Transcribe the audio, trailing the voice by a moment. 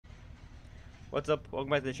What's up? Welcome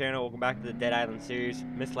back to the channel. Welcome back to the Dead Island series.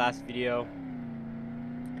 Missed last video.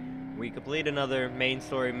 We completed another main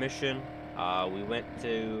story mission. We went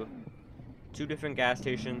to 2 different gas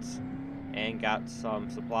stations and got some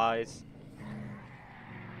supplies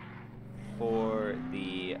for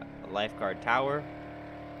the lifeguard tower.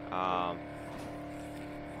 I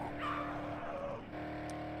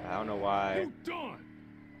don't know why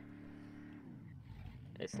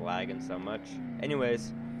it's lagging so much.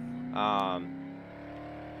 Anyways,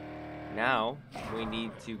 now we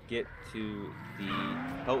need to get to the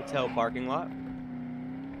hotel parking lot.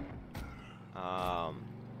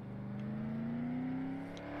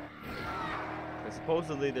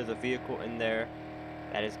 Supposedly there's a vehicle in there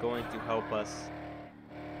that is going to help us.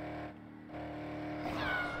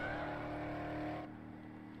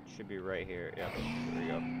 Should be right here. Yep, here we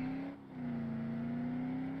go.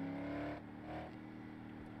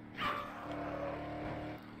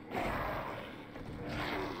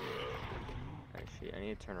 Actually, I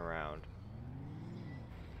need to turn around.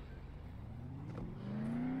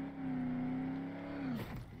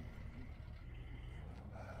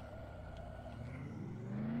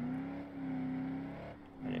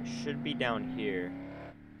 And it should be down here.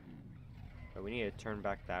 But we need to turn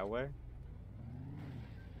back that way.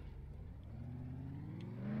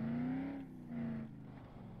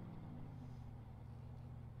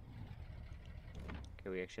 Okay,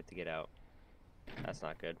 we actually have to get out. That's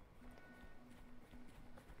not good.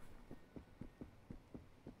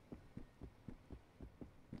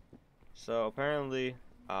 So apparently,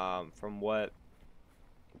 from what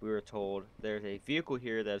we were told, there's a vehicle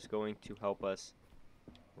here that's going to help us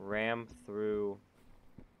ram through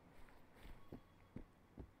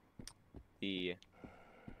the...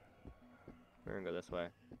 We're gonna go this way.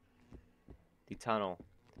 The tunnel.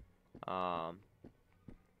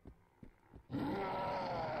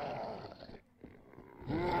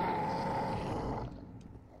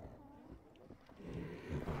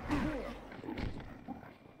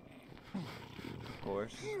 Of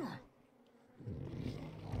course.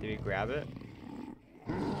 Did we grab it?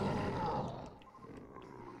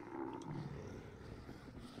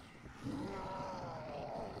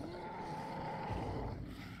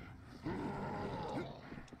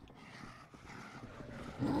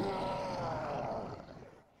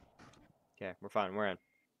 Okay, we're fine. We're in.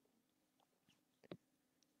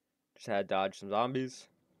 Just had to dodge some zombies.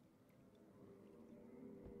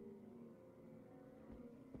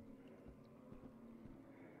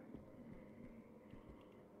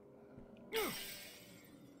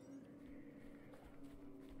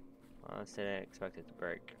 Honestly, I didn't expect it to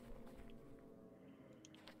break.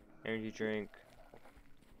 Energy drink.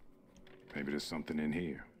 Maybe there's something in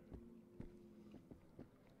here.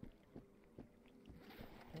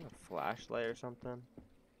 A flashlight or something.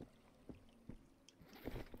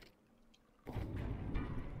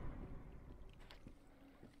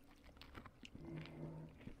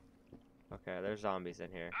 Okay, there's zombies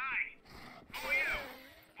in here. Hi! Who are you?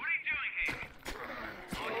 What are you doing here?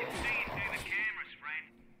 I can see you through the cameras, friend.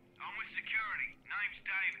 I'm with security. Name's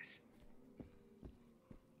Davis.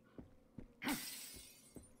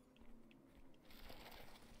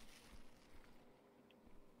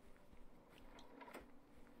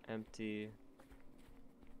 Empty.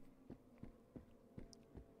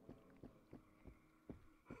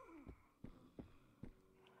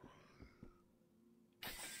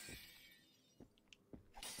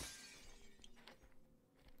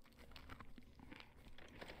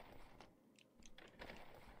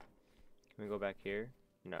 Can we go back here?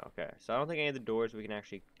 No, okay. So I don't think any of the doors we can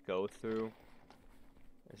actually go through.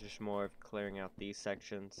 It's just more of clearing out these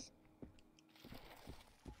sections.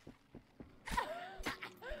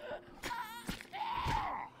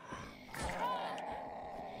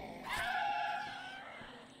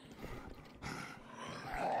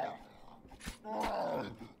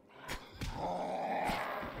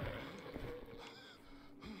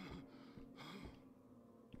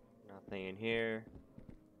 Nothing in here.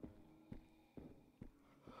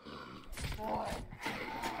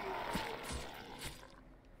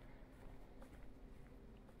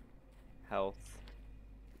 Health.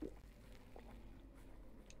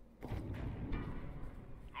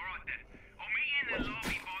 Alright then. I'll meet you in the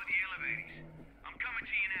lobby by the elevators. I'm coming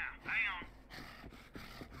to you now. Hang on.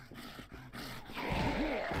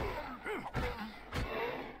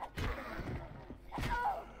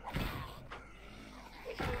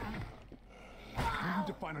 We need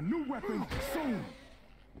to find a new weapon soon.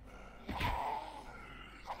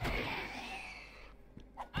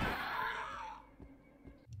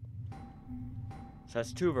 So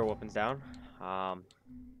that's 2 of our weapons down.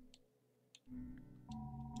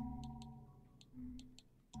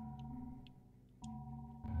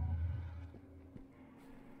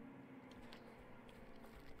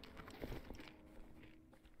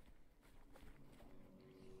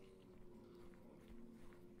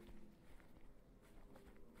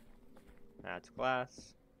 That's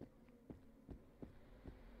glass.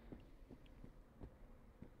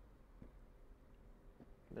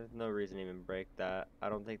 There's no reason to even break that. I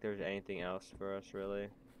don't think there's anything else for us, really.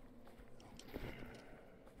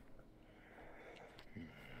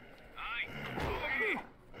 Hey, over here.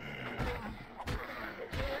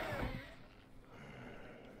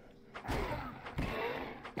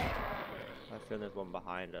 I feel there's one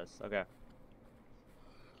behind us. Okay.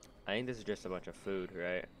 I think this is just a bunch of food,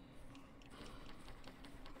 right?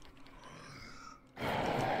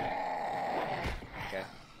 Okay.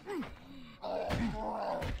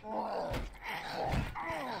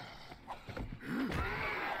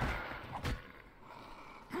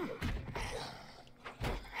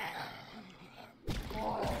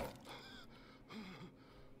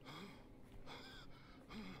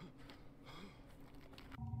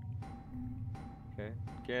 Okay.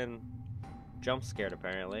 Getting jump scared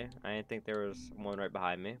apparently. I didn't think there was one right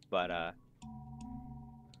behind me, but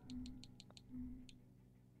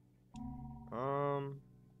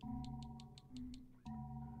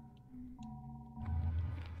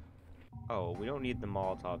oh, we don't need the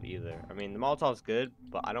Molotov either. I mean, the Molotov's good,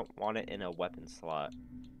 but I don't want it in a weapon slot.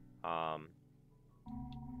 I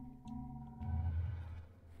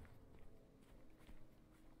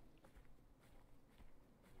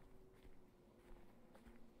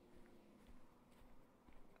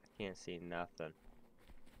can't see nothing.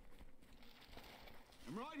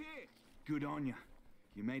 I'm right here. Good on you.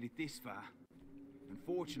 You made it this far.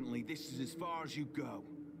 Unfortunately, this is as far as you go.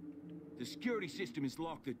 The security system has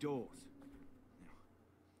locked the doors.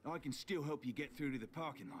 Now, I can still help you get through to the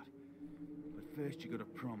parking lot. But first, you gotta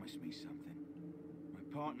promise me something. My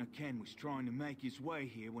partner Ken was trying to make his way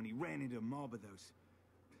here when he ran into a mob of those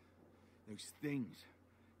things.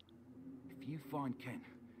 If you find Ken,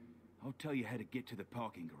 I'll tell you how to get to the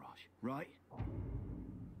parking garage, right?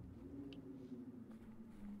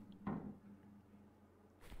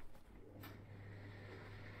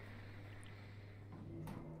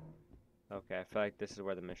 Okay, I feel like this is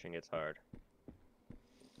where the mission gets hard.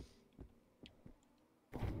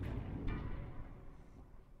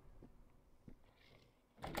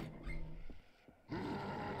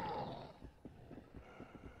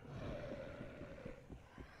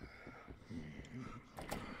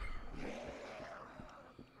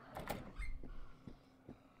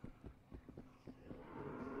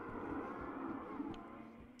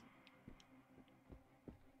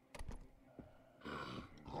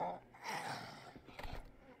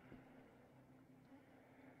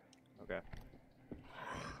 Okay.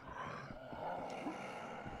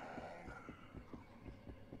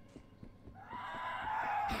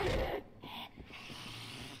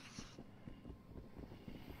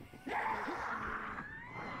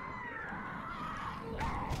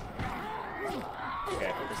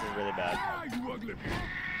 Okay, this is really bad. Ah, you ugly bitch.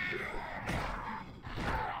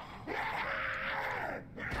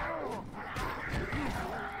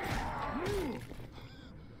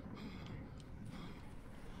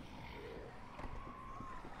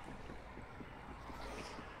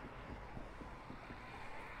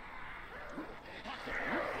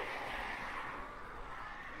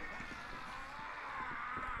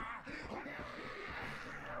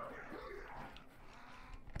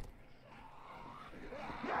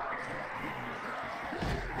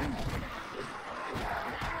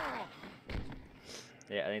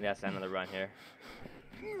 Yeah, I think that's the end of the run here.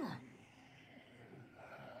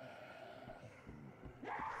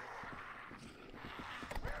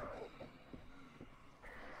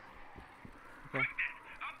 Okay. Up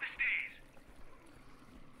the stairs.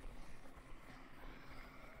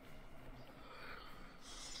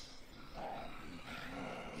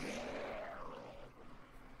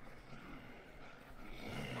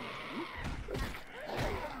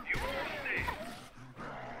 You almost there.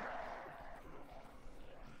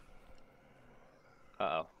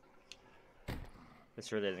 Uh-oh.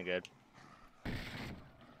 This really isn't good.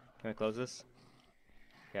 Can I close this?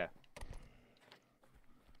 Yeah.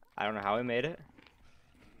 I don't know how we made it.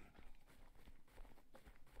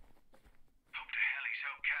 Hope to hell he's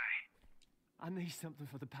okay. I need something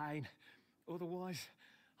for the pain. Otherwise,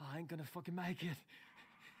 I ain't gonna fucking make it.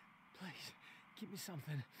 Please, give me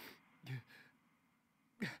something.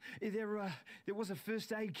 There was a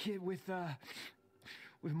first aid kit with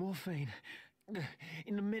morphine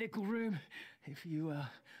in the medical room. If you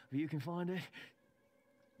can find it.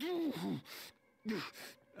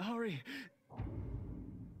 Hurry.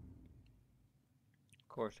 Of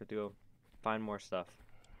course, we have to go find more stuff.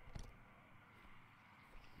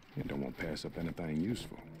 You don't want to pass up anything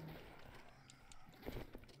useful.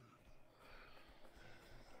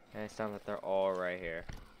 And it sounds like they're all right here.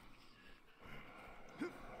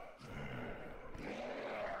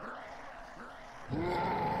 Okay,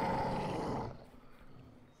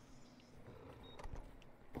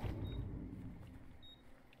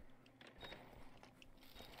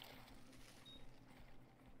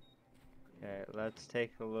 let's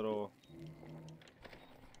take a little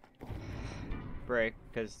break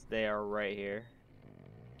because they are right here.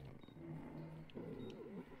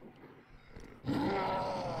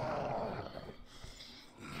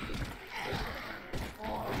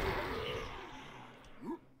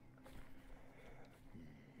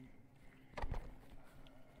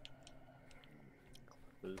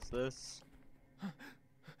 Who's this?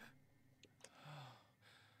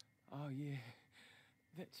 Oh, yeah.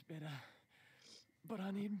 That's better. But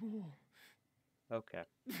I need more. Okay.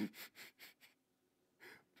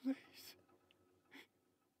 Please.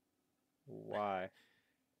 Why? I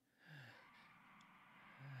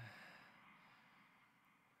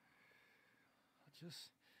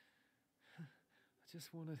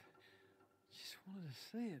just wanted to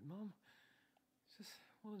see it, Mum. Just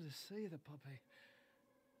wanted to see the puppy.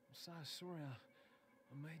 I'm so sorry I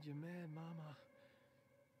made you mad, Mum.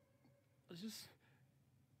 I just...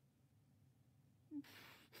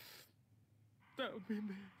 Don't be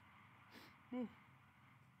mad. Mum,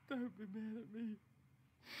 don't be mad at me.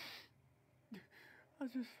 I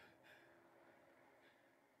just...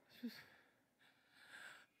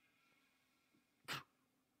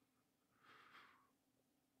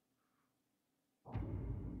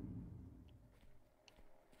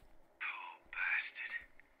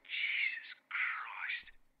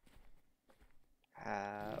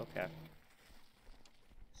 Okay.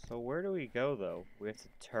 So where do we go, though? We have to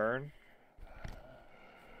turn?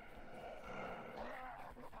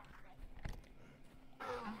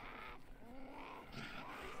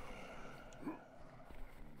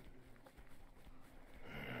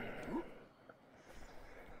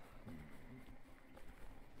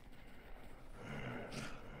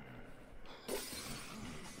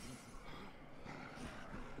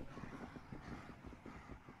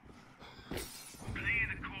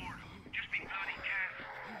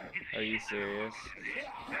 Are you serious?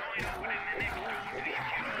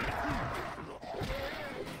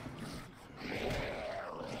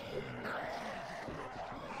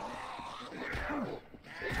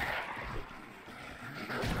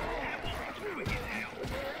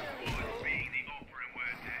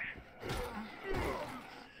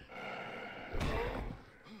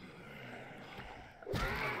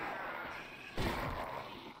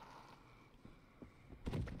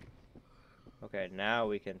 Okay, now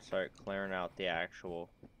we can start clearing out the actual...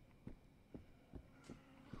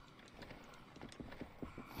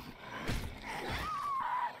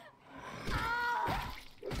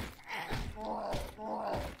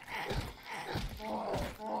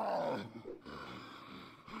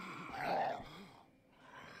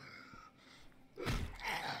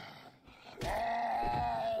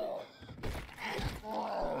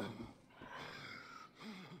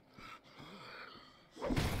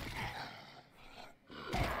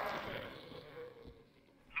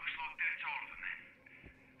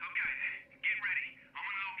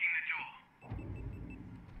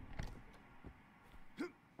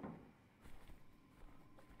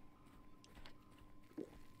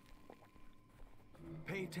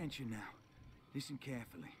 Pay attention now. Listen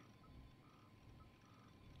carefully.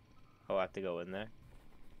 Oh, I have to go in there?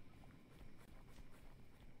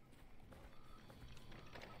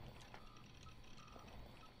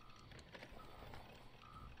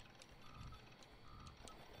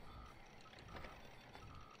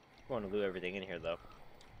 I want to loot everything in here, though.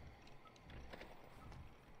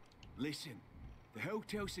 Listen, the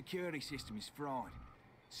hotel security system is fried.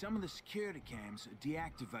 Some of the security cams are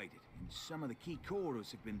deactivated, and some of the key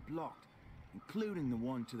corridors have been blocked, including the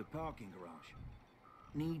one to the parking garage.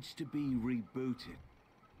 Needs to be rebooted.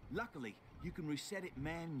 Luckily, you can reset it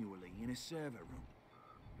manually in a server room.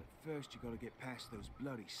 But first, you gotta get past those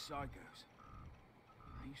bloody psychos.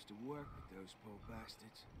 I used to work with those poor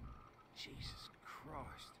bastards. Jesus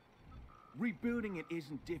Christ. Rebooting it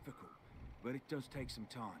isn't difficult, but it does take some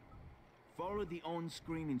time. Follow the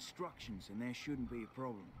on-screen instructions and there shouldn't be a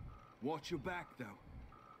problem. Watch your back, though.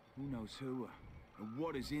 Who knows who and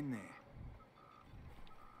what is in there?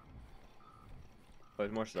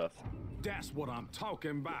 There's more stuff. That's what I'm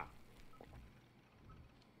talking about.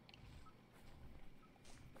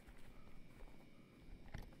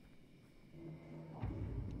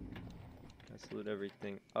 Let's loot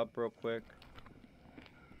everything up real quick.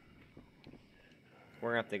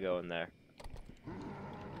 We're gonna have to go in there.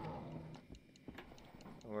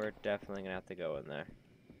 We're definitely gonna have to go in there.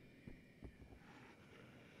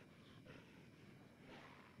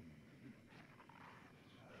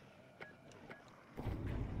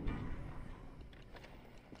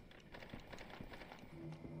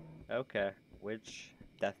 Okay. Which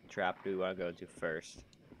death trap do we want to go to first?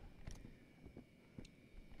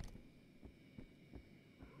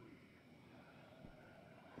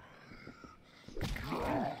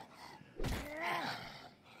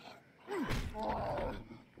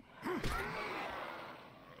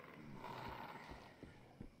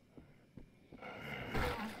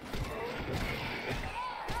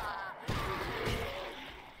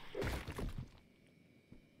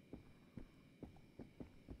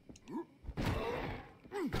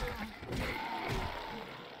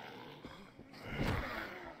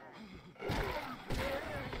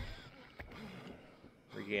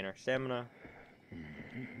 Regain our stamina.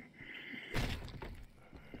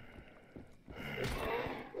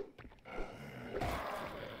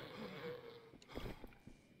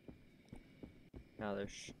 Now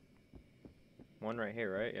there's one right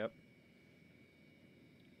here, right? Yep.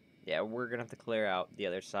 Yeah, we're gonna have to clear out the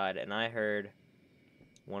other side, and I heard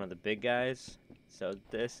one of the big guys, so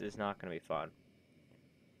this is not gonna be fun.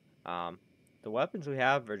 The weapons we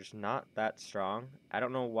have are just not that strong. I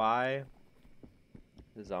don't know why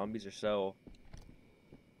the zombies are so...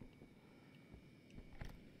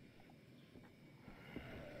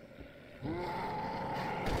 How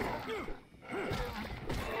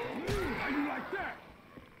you like that?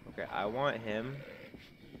 Okay, I want him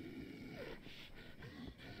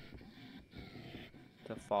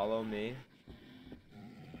to follow me.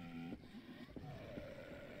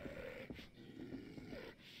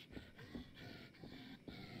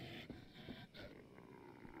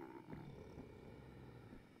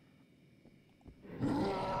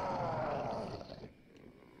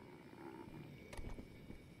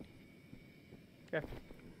 Okay,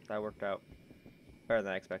 that worked out better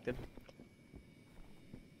than I expected.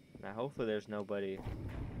 Now hopefully there's nobody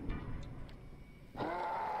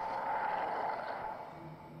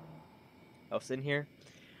else in here.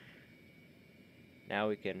 Now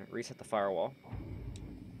we can reset the firewall,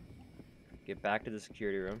 get back to the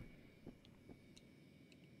security room,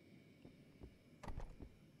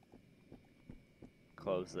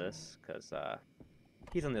 close this because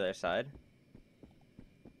he's on the other side.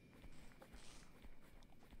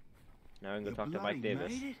 Now we can go You talk to Mike bloody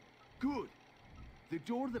Davis. made it? Good. The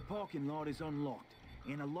door to the parking lot is unlocked,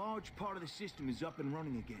 and a large part of the system is up and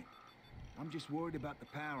running again. I'm just worried about the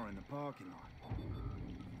power in the parking lot.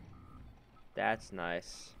 That's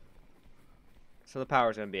nice. So the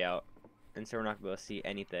power's gonna be out, and so we're not gonna be able to see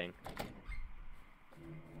anything.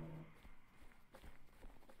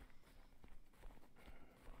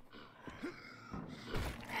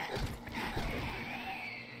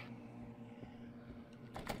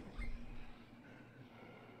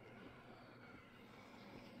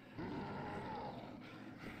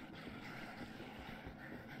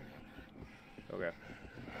 Okay.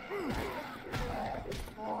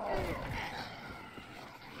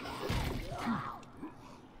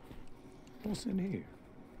 What's in here?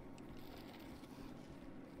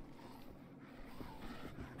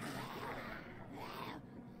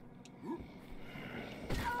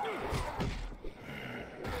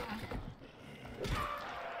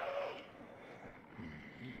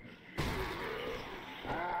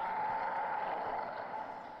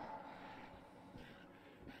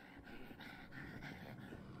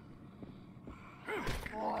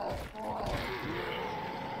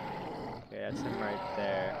 Okay, that's him right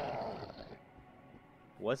there.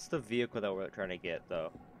 What's the vehicle that we're trying to get,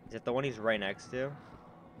 though? Is it the one he's right next to?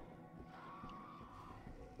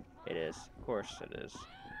 It is. Of course it is.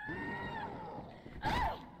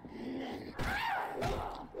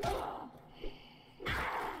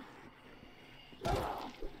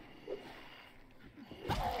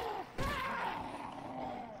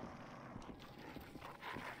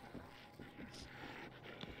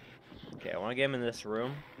 Okay, I want to get him in this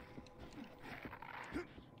room.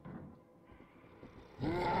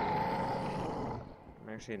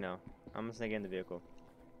 Actually, no. I'm just gonna get in the vehicle.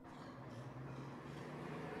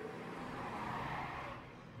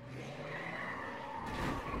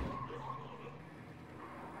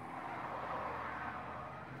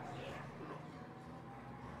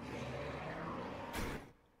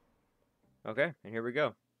 Okay, and here we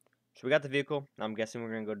go. So we got the vehicle. I'm guessing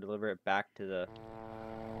we're gonna go deliver it back to the...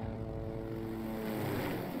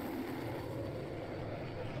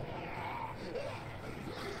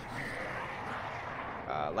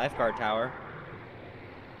 lifeguard tower.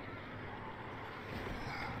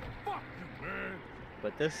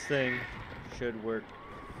 But this thing should work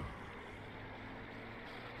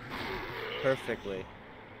perfectly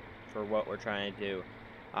for what we're trying to do.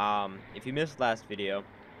 If you missed last video,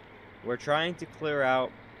 we're trying to clear out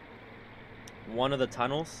one of the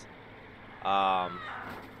tunnels.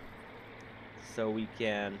 so we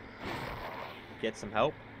can get some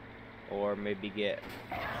help, or maybe get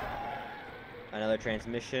another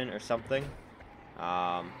transmission or something.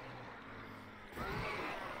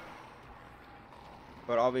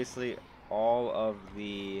 But obviously all of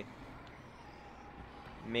the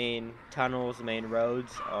main tunnels, main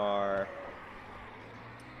roads are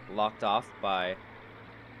locked off by,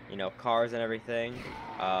 you know, cars and everything.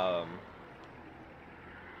 So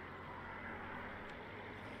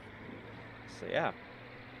yeah.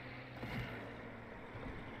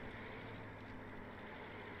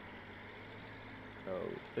 Go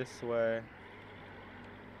this way.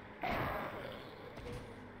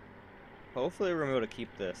 Hopefully we're able to keep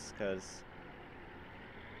this, because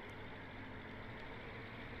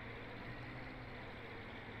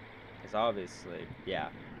obviously, yeah.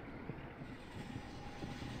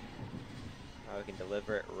 Now we can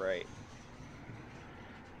deliver it right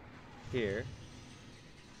here.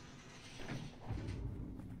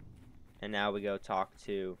 And now we go talk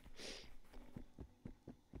to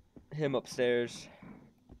him upstairs.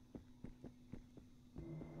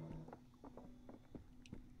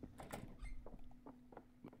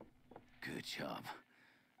 Good job.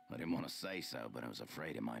 I didn't want to say so, but I was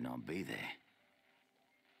afraid it might not be there.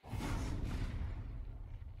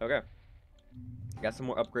 Okay. Got some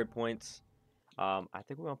more upgrade points. I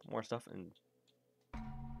think we want to put more stuff in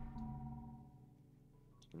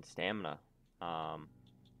stamina.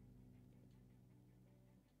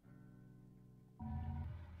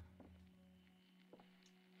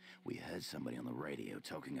 We heard somebody on the radio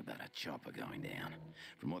talking about a chopper going down.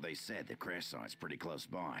 From what they said, the crash site's pretty close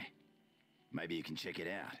by. Maybe you can check it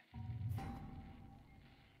out.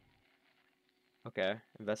 Okay.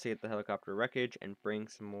 Investigate the helicopter wreckage and bring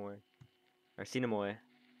some more. Or Sinamoy.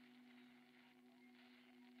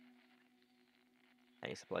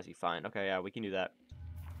 Any supplies you find. Okay, yeah, we can do that.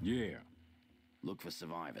 Yeah. Look for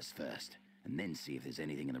survivors first, and then see if there's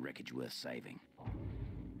anything in the wreckage worth saving.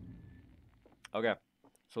 Okay.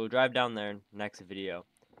 So we'll drive down there next video.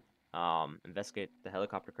 Investigate the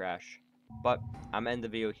helicopter crash. But I'm gonna end the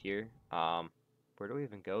video here. Where do we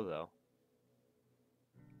even go though?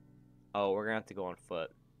 Oh, we're gonna have to go on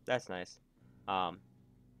foot. That's nice.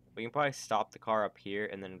 We can probably stop the car up here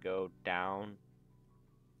and then go down.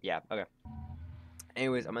 Yeah, okay.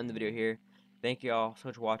 Anyways, I'm ending the video here. Thank you all so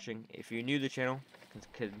much for watching. If you're new to the channel,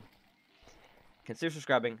 consider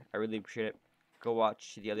subscribing. I really appreciate it. Go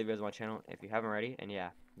watch the other videos on my channel if you haven't already. And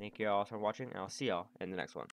yeah, thank you all so much for watching, and I'll see y'all in the next one.